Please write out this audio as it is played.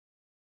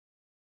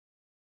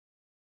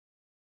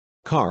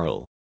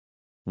Carl,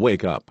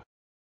 wake up.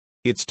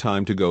 It's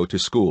time to go to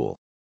school.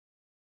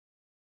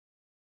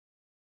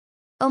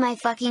 Oh my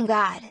fucking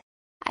god.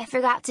 I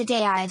forgot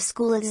today I have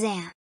school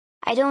exam.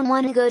 I don't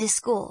want to go to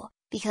school,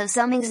 because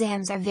some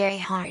exams are very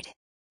hard.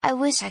 I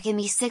wish I can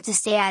be sick to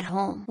stay at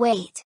home.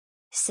 Wait.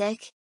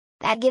 Sick?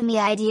 That give me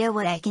idea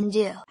what I can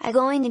do. I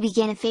going to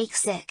begin a fake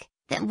sick,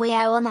 that way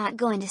I will not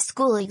go into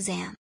school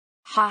exam.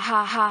 Ha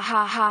ha ha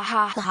ha ha ha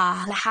ha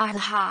ha ha ha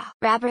ha.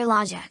 Rapper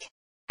logic.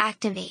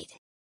 Activate.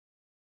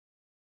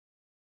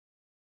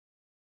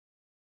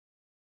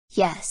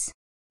 Yes.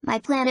 My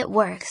plan it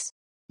works.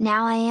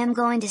 Now I am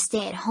going to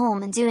stay at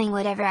home and doing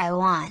whatever I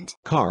want.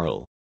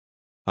 Carl,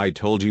 I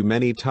told you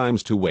many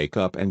times to wake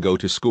up and go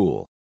to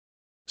school.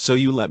 So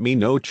you let me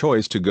no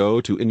choice to go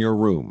to in your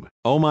room.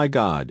 Oh my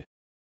god.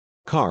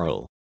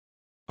 Carl,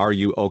 are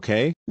you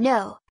okay?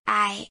 No,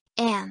 I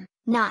am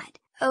not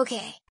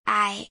okay.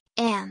 I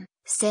am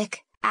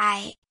sick.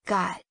 I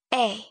got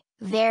a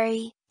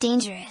very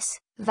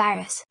dangerous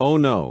virus. Oh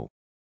no.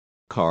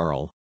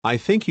 Carl, I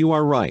think you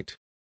are right.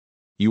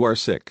 You are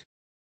sick.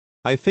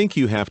 I think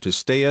you have to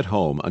stay at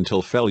home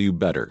until feel you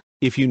better.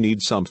 If you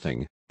need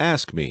something,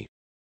 ask me.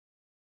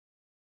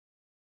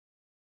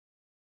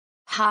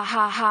 Ha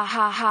ha ha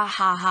ha ha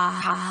ha ha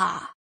ha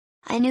ha.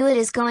 I knew it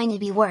is going to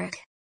be work.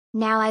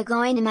 Now I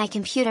go into my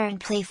computer and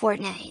play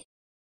Fortnite.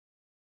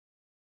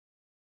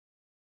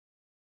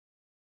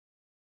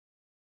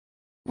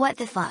 What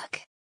the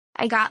fuck?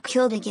 I got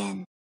killed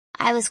again.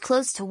 I was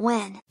close to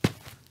win.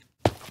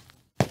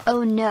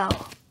 Oh no.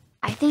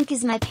 I think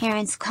is my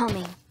parents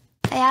coming.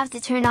 I have to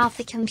turn off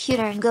the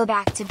computer and go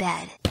back to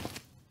bed.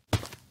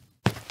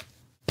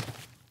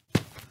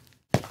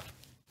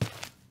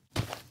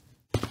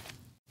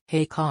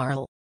 Hey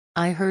Carl.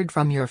 I heard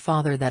from your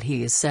father that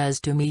he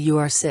says to me you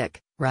are sick,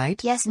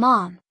 right? Yes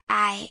mom,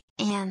 I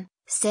am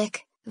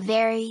sick,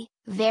 very,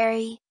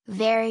 very,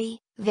 very,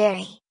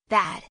 very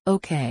bad.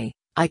 Okay,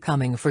 I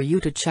coming for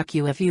you to check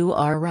you if you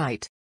are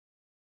right.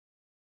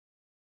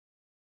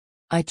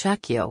 I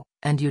check you,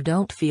 and you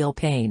don't feel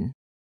pain.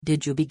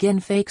 Did you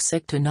begin fake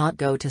sick to not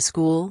go to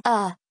school?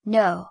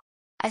 No.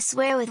 I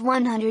swear with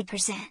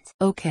 100%.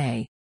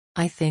 Okay.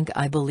 I think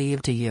I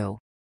believe to you.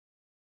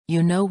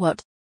 You know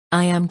what?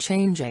 I am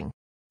changing.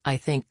 I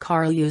think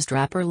Carl used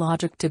rapper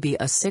logic to be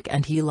a sick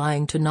and he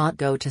lying to not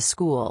go to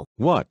school.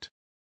 What?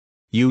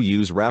 You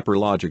use rapper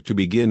logic to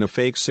begin a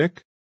fake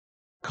sick?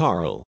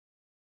 Carl,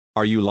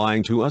 are you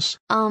lying to us?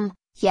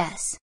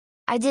 Yes.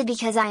 I did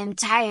because I am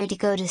tired to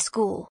go to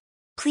school.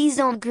 Please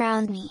don't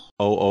ground me.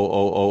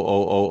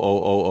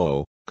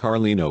 Carlino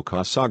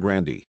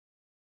Casagrande.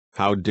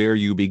 How dare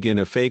you begin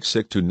a fake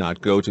sick to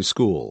not go to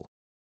school?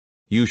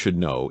 You should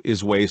know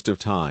is waste of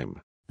time.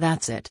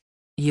 That's it.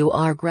 You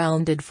are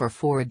grounded for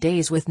 4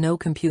 days with no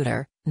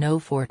computer, no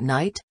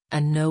Fortnite,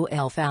 and no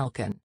El Falcon.